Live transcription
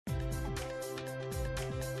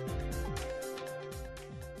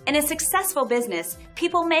In a successful business,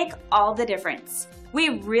 people make all the difference.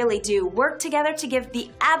 We really do work together to give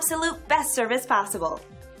the absolute best service possible.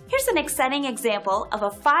 Here's an exciting example of a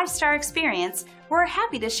 5-star experience we're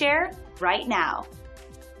happy to share right now.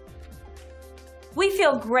 We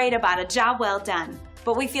feel great about a job well done,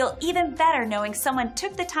 but we feel even better knowing someone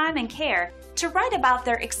took the time and care to write about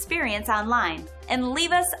their experience online and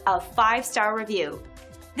leave us a 5-star review.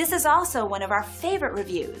 This is also one of our favorite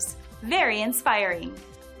reviews. Very inspiring.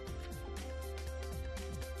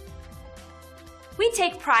 We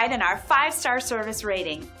take pride in our 5-star service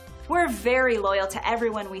rating. We're very loyal to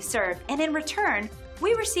everyone we serve, and in return,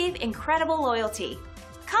 we receive incredible loyalty.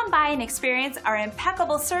 Come by and experience our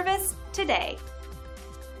impeccable service today.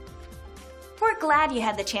 We're glad you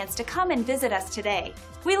had the chance to come and visit us today.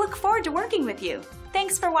 We look forward to working with you.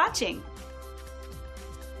 Thanks for watching.